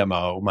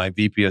CMO, my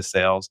VP of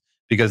sales,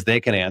 because they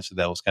can answer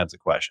those kinds of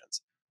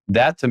questions.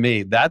 That to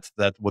me, that's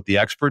what the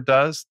expert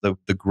does, the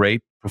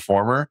great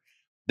performer.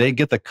 They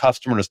get the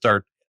customer to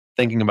start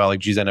thinking about like,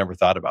 geez, I never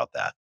thought about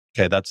that.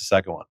 Okay, that's the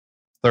second one.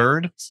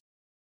 Third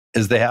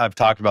is I've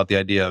talked about the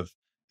idea of,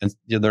 and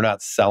they're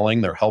not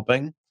selling, they're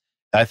helping.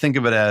 I think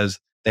of it as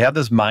they have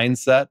this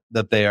mindset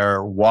that they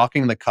are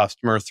walking the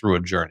customer through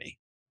a journey.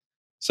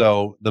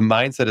 So the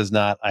mindset is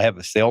not, I have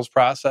a sales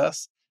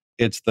process.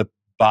 It's the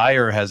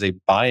buyer has a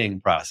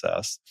buying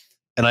process,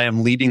 and I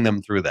am leading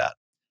them through that.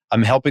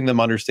 I'm helping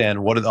them understand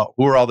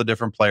who are all the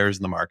different players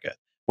in the market.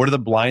 What are the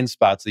blind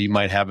spots that you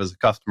might have as a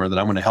customer that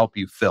I'm going to help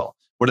you fill?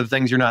 What are the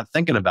things you're not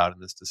thinking about in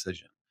this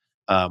decision?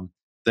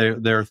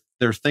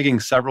 They're thinking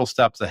several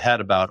steps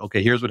ahead about,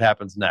 okay, here's what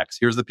happens next.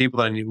 Here's the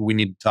people that we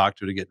need to talk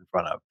to get in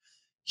front of.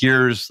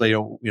 Here's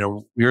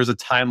here's a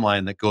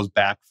timeline that goes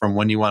back from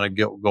when you want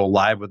to go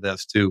live with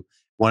this to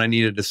when I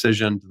need a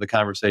decision to the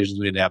conversations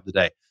we need to have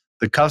today.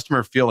 The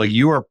customer feel like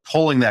you are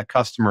pulling that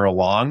customer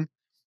along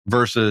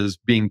versus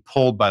being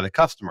pulled by the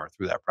customer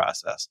through that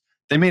process.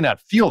 They may not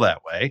feel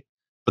that way,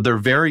 but they're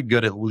very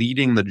good at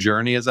leading the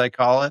journey, as I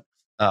call it,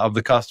 of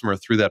the customer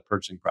through that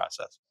purchasing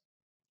process.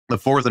 The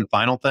fourth and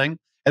final thing,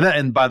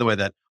 and by the way,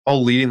 that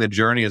whole leading the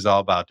journey is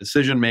all about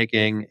decision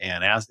making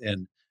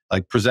and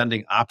like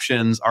presenting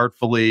options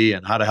artfully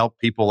and how to help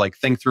people like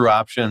think through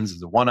options.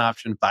 Is it one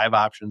option, 5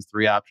 options,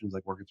 3 options,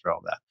 like working through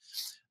all that.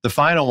 The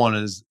final one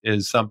is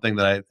something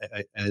that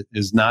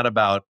is not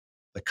about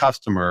the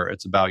customer,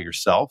 it's about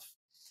yourself.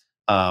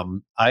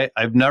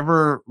 I've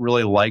never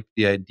really liked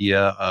the idea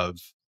of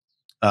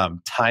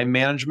time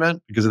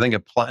management, because I think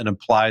it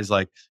implies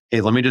like,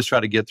 hey, let me just try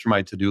to get through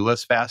my to-do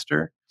list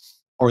faster,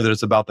 or that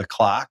it's about the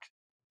clock.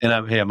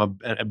 And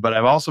but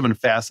I've also been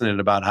fascinated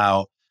about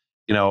how,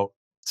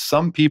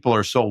 some people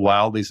are so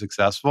wildly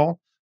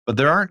successful, but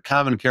there aren't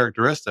common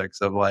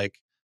characteristics of like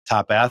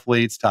top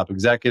athletes, top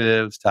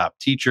executives, top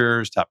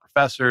teachers, top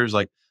professors.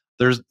 Like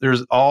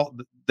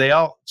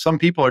some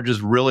people are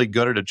just really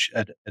good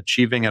at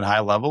achieving at high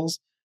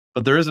levels,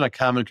 but there isn't a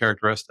common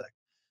characteristic.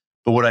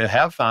 But what I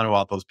have found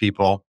about those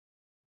people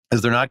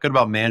is they're not good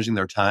about managing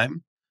their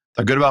time.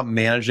 They're good about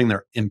managing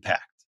their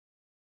impact.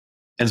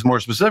 And it's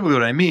more specifically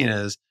what I mean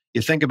is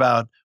you think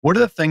about what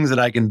are the things that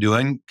I can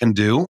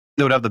do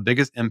that would have the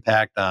biggest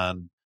impact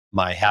on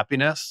my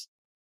happiness,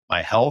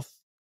 my health,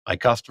 my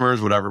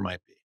customers, whatever it might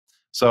be.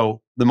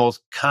 So the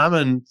most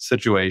common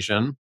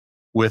situation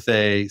with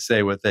a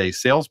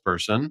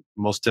salesperson,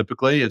 most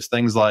typically, is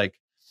things like,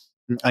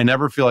 I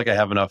never feel like I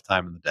have enough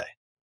time in the day.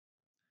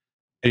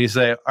 And you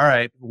say, all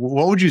right,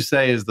 what would you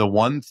say is the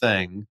one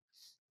thing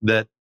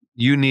that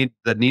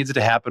needs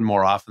to happen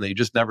more often that you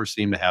just never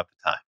seem to have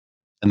the time?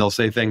 And they'll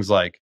say things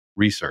like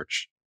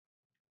research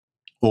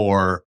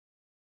or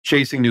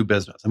chasing new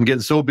business. I'm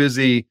getting so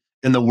busy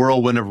in the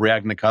whirlwind of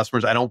reacting to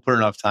customers, I don't put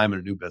enough time in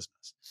a new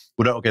business.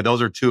 Okay,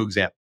 those are two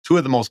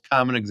of the most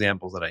common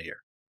examples that I hear.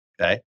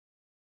 Okay.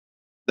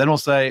 Then we'll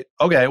say,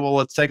 okay, well,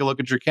 let's take a look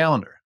at your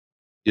calendar.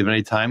 Do you have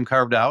any time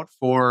carved out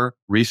for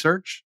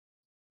research?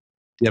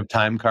 Do you have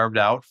time carved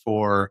out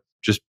for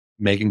just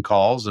making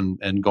calls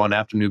and going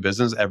after new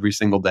business every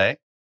single day?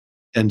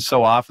 And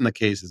so often the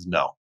case is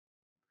no,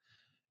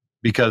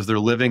 because they're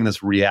living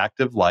this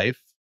reactive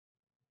life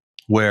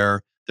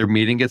where their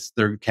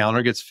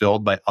calendar gets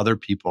filled by other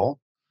people's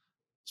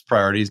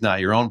priorities, not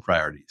your own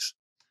priorities.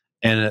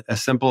 And a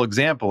simple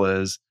example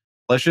is,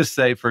 let's just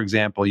say, for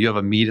example, you have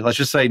a meeting, let's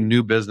just say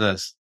new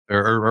business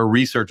or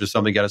research is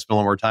something you got to spend a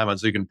little more time on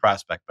so you can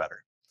prospect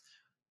better.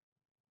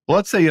 Well,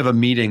 let's say you have a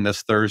meeting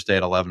this Thursday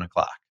at 11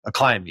 o'clock, a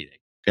client meeting,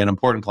 okay, an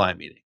important client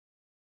meeting.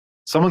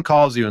 Someone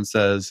calls you and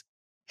says,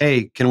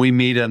 hey, can we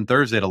meet on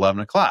Thursday at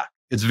 11 o'clock?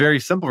 It's very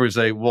simple for you to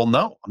say, well,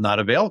 no, I'm not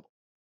available.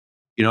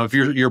 If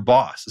you're your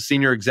boss, a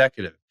senior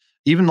executive,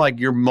 even like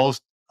your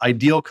most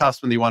ideal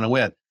customer that you want to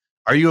win,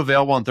 are you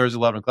available on Thursday,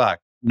 11 o'clock?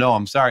 No,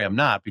 I'm sorry, I'm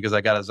not, because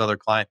I got this other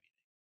client meeting.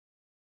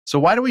 So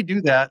why do we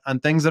do that on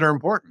things that are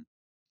important?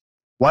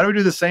 Why do we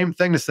do the same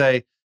thing to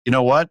say, you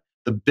know what?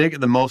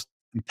 The most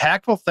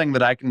impactful thing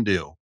that I can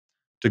do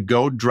to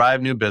go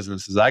drive new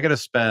business is I got to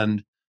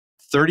spend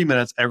 30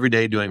 minutes every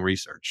day doing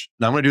research.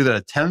 Now I'm going to do that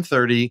at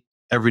 10:30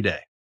 every day.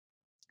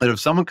 And if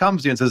someone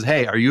comes to you and says,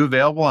 hey, are you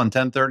available on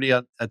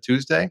 10:30 at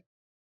Tuesday?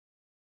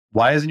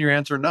 Why isn't your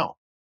answer no?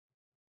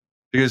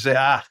 Because you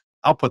say,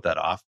 I'll put that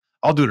off.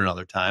 I'll do it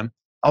another time.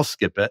 I'll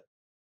skip it.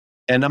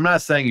 And I'm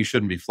not saying you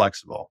shouldn't be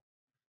flexible,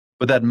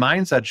 but that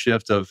mindset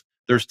shift of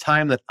there's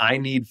time that I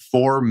need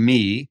for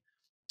me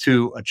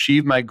to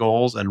achieve my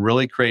goals and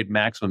really create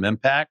maximum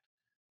impact,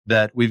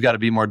 that we've got to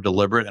be more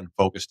deliberate and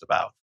focused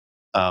about.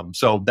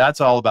 So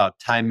that's all about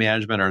time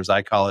management, or as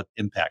I call it,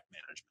 impact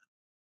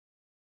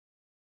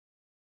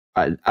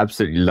management. I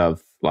absolutely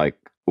love like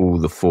all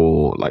the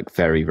four like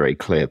very, very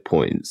clear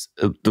points.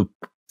 The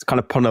kind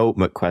of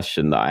penultimate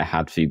question that I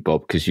had for you,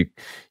 Bob, because you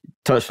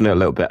touched on it a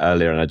little bit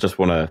earlier, and I just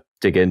want to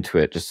dig into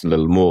it just a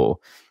little more,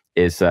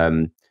 is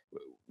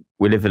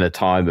we live in a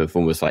time of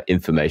almost like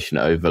information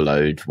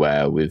overload,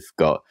 where we've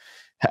got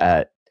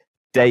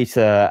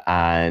data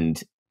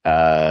and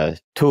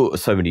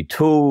so many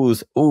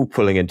tools all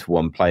pulling into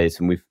one place,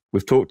 and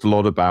we've talked a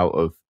lot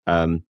about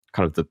kind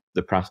of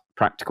the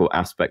practical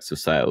aspects of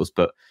sales,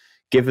 but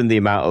given the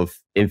amount of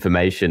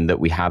information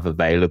that we have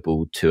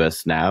available to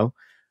us now,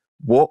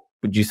 what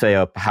would you say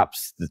are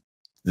perhaps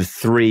the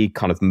three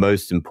kind of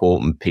most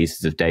important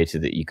pieces of data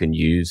that you can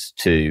use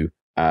to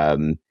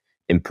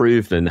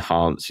improve and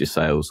enhance your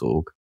sales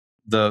org?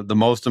 The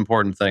most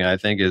important thing, I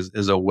think,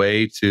 is a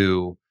way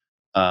to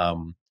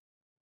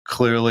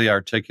clearly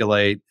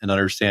articulate and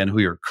understand who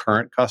your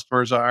current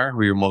customers are,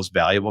 who your most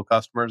valuable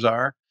customers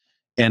are.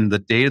 And the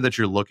data that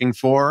you're looking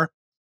for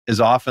is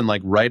often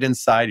like right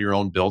inside your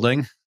own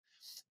building,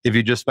 if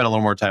you just spend a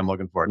little more time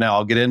looking for it. Now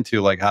I'll get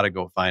into like how to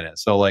go find it.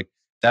 So like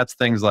that's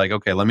things like,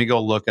 okay, let me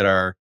go look at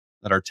our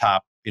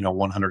top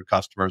 100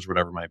 customers,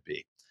 whatever it might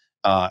be.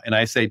 And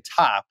I say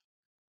top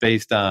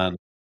based on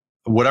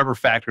whatever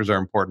factors are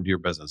important to your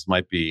business. It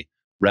might be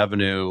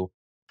revenue,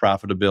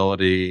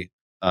 profitability,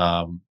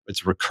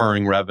 it's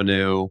recurring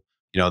revenue,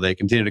 they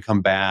continue to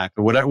come back,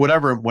 or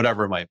whatever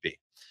it might be,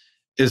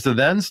 is to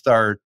then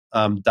start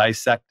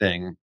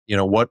dissecting,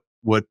 what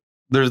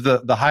there's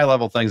the high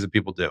level things that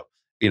people do.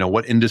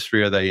 What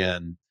industry are they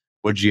in?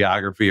 What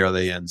geography are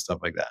they in? Stuff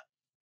like that.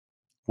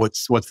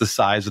 What's the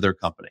size of their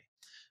company?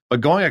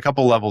 But going a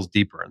couple levels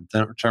deeper in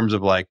terms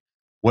of like,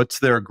 what's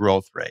their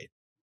growth rate?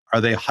 Are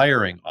they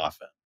hiring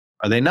often?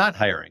 Are they not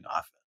hiring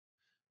often?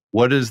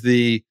 What is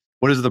the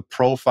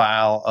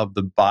profile of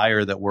the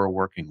buyer that we're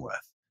working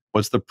with?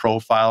 What's the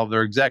profile of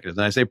their executives?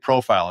 And I say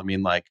profile, I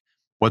mean like,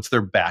 what's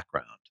their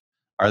background?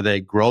 Are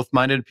they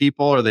growth-minded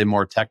people? Are they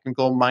more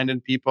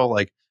technical-minded people?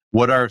 Like,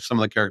 what are some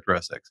of the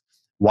characteristics?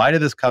 Why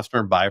did this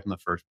customer buy from the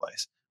first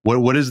place?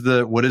 What is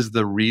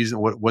the reason?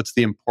 What's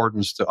the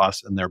importance to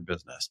us in their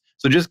business?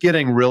 So just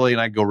getting really,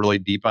 and I go really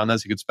deep on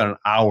this. You could spend an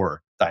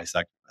hour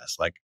dissecting this.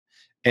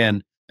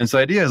 And so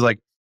the idea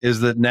is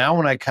that now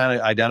when I kind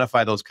of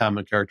identify those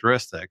common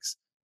characteristics,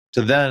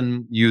 to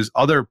then use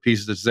other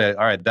pieces to say,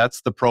 all right,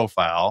 that's the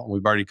profile.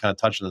 We've already kind of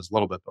touched on this a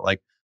little bit, but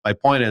like my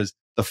point is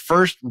the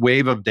first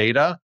wave of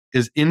data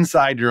is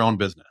inside your own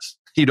business.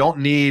 You don't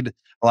need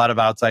a lot of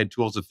outside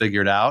tools to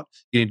figure it out.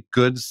 You need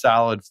good,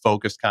 solid,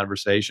 focused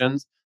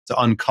conversations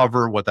to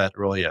uncover what that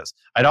really is.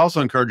 I'd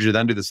also encourage you to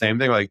then do the same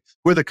thing. Like,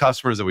 who are the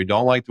customers that we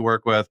don't like to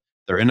work with?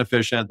 They're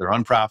inefficient, they're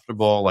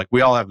unprofitable. Like,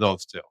 we all have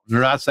those too. We're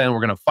not saying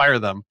we're going to fire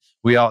them.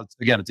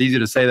 Again, it's easy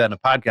to say that in a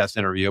podcast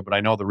interview, but I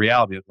know the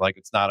reality is like,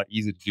 it's not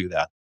easy to do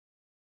that.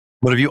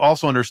 But if you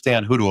also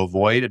understand who to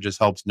avoid, it just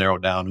helps narrow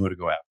down who to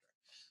go after.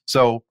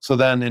 So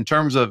then in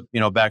terms of,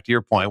 back to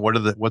your point,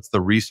 what's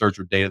the research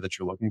or data that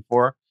you're looking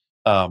for?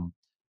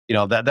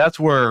 That's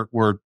where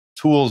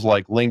tools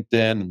like LinkedIn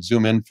and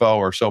Zoom Info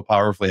are so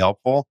powerfully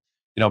helpful,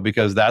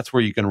 because that's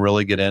where you can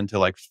really get into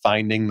like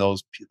finding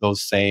those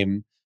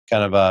same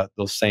kind of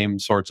those same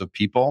sorts of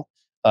people.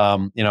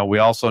 We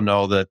also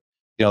know that,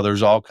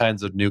 there's all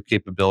kinds of new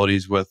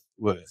capabilities with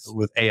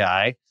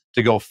AI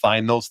to go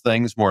find those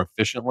things more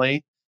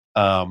efficiently.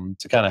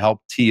 to kind of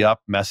help tee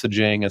up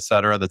messaging, et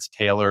cetera, that's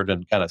tailored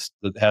and kind of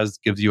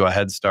gives you a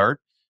head start.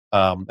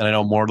 And I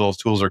know more of those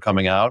tools are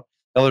coming out.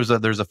 Now,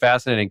 there's a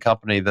fascinating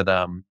company that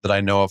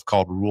I know of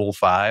called Rule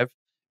 5,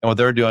 and what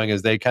they're doing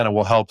is they kind of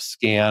will help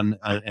scan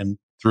and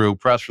through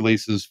press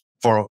releases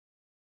for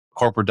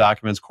corporate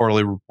documents,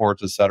 quarterly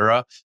reports, et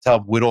cetera, to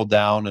help whittle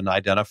down and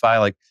identify,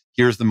 like,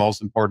 here's the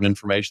most important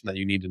information that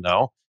you need to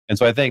know. And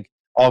so I think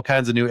all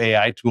kinds of new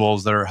AI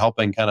tools that are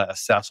helping kind of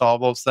assess all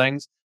those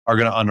things are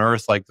going to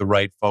unearth like the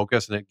right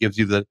focus, and it gives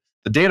you the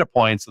data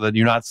points so that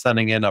you're not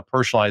sending in a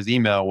personalized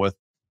email with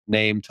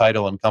name,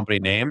 title, and company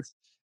names.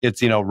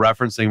 It's,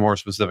 referencing more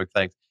specific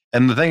things.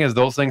 And the thing is,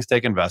 those things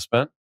take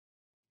investment.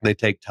 They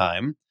take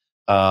time.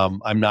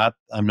 I'm not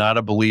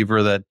a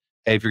believer that,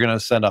 hey, if you're going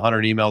to send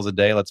 100 emails a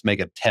day, let's make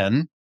it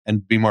 10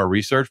 and be more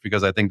research,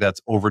 because I think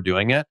that's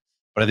overdoing it.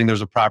 But I think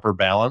there's a proper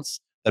balance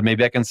that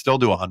maybe I can still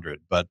do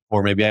 100,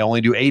 or maybe I only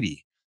do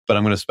 80, but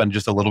I'm going to spend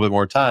just a little bit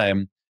more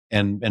time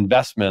and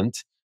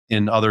investment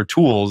in other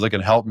tools that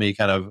can help me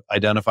kind of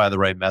identify the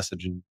right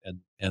message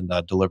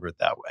and deliver it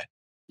that way.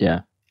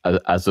 Yeah.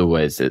 As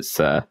always, it's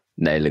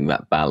nailing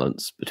that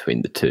balance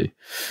between the two.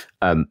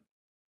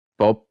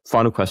 Bob,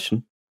 final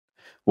question.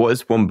 What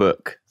is one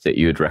book that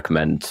you would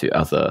recommend to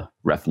other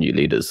revenue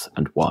leaders,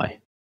 and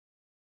why?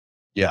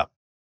 Yeah.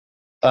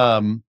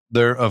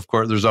 Of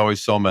course, there's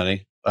always so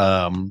many.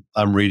 I'm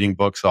reading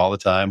books all the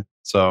time.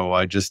 So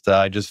I just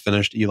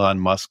finished Elon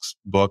Musk's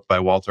book by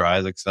Walter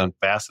Isaacson.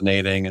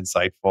 Fascinating,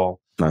 insightful.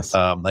 Nice.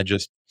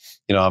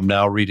 I'm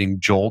now reading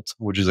Jolt,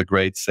 which is a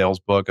great sales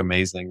book.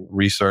 Amazing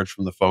research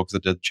from the folks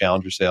that did the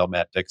Challenger sale,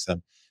 Matt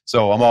Dixon.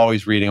 So I'm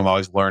always reading. I'm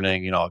always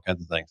learning. All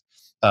kinds of things.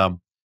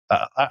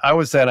 I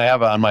would say, and I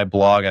have on my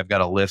blog, I've got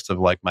a list of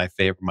like my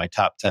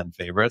top 10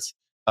 favorites.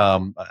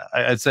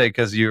 I'd say,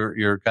 because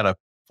you're kind of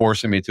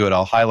forcing me to it,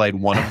 I'll highlight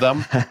one of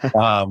them,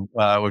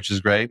 which is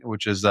great,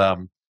 which is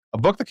a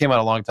book that came out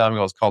a long time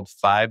ago. It's called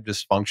 5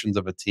 Dysfunctions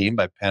of a Team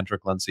by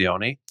Patrick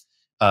Lencioni.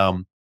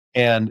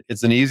 And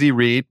it's an easy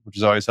read, which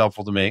is always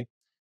helpful to me.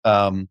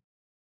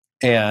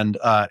 And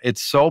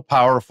it's so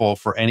powerful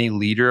for any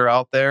leader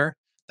out there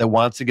that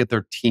wants to get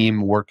their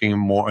team working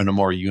in a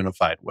more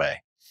unified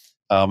way.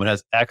 It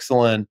has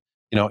excellent,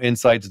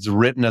 insights. It's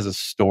written as a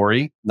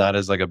story, not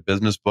as like a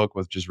business book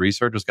with just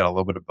research. It's got a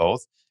little bit of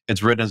both.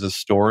 It's written as a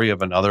story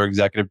of another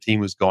executive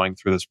team who's going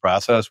through this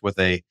process with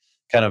a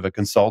kind of a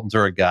consultant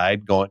or a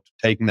guide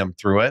taking them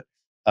through it.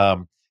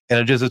 And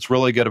it's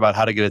really good about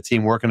how to get a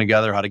team working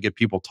together, how to get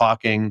people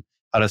talking,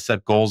 how to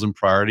set goals and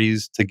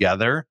priorities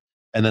together,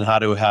 and then how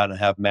to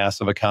have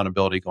massive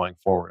accountability going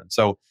forward. And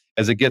so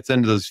as it gets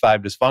into those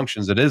 5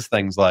 dysfunctions, it is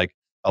things like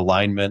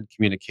alignment,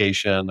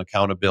 communication,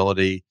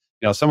 accountability,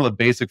 some of the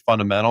basic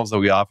fundamentals that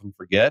we often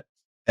forget.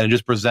 And it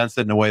just presents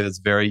it in a way that's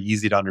very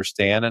easy to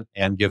understand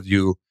and gives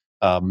you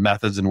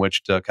methods in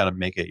which to kind of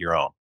make it your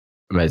own.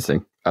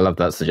 Amazing. I love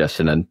that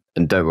suggestion.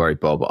 And don't worry,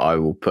 Bob, I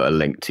will put a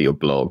link to your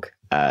blog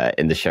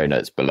in the show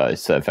notes below.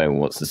 So if anyone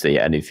wants to see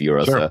any of your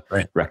other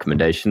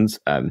recommendations,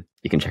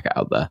 you can check it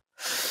out there.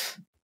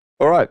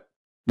 All right,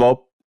 Bob,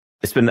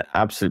 it's been an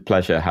absolute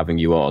pleasure having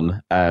you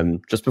on.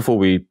 Just before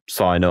we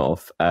sign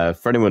off,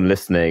 for anyone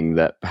listening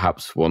that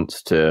perhaps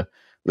wants to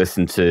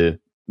listen to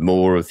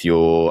more of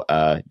your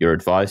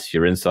advice,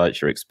 your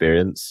insights, your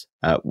experience,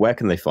 where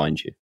can they find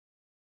you?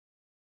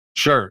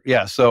 Sure.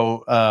 Yeah.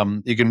 So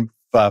you can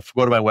go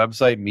to my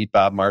website,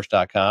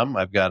 meetbobmarsh.com.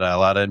 I've got a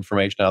lot of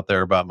information out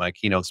there about my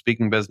keynote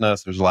speaking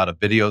business. There's a lot of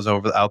videos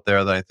out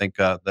there that I think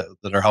that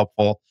are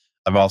helpful.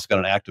 I've also got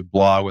an active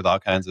blog with all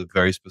kinds of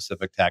very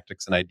specific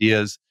tactics and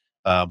ideas.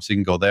 So you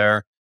can go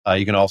there.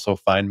 You can also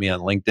find me on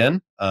LinkedIn.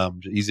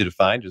 Easy to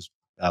find, just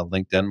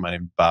LinkedIn. My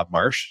name is Bob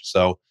Marsh.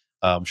 So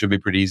should be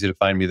pretty easy to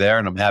find me there,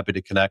 and I'm happy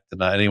to connect.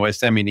 And anyway,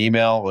 send me an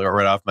email or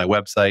right off my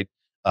website.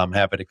 I'm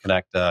happy to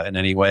connect in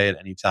any way at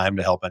any time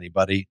to help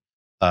anybody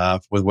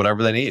with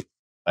whatever they need.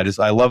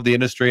 I love the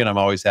industry, and I'm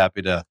always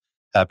happy to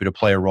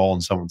play a role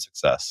in someone's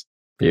success.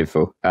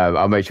 Beautiful.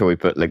 I'll make sure we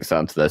put links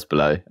down to this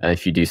below. And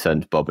if you do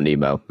send Bob an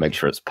email, make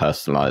sure it's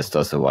personalized.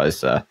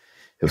 Otherwise,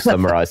 he'll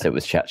summarize it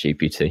with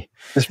ChatGPT.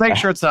 Just make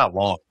sure it's not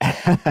long.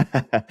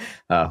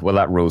 Well,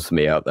 that rules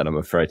me out then, I'm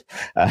afraid.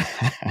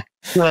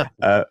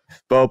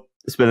 Bob,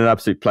 it's been an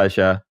absolute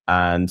pleasure.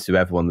 And to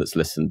everyone that's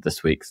listened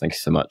this week, thank you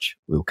so much.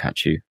 We'll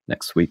catch you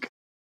next week.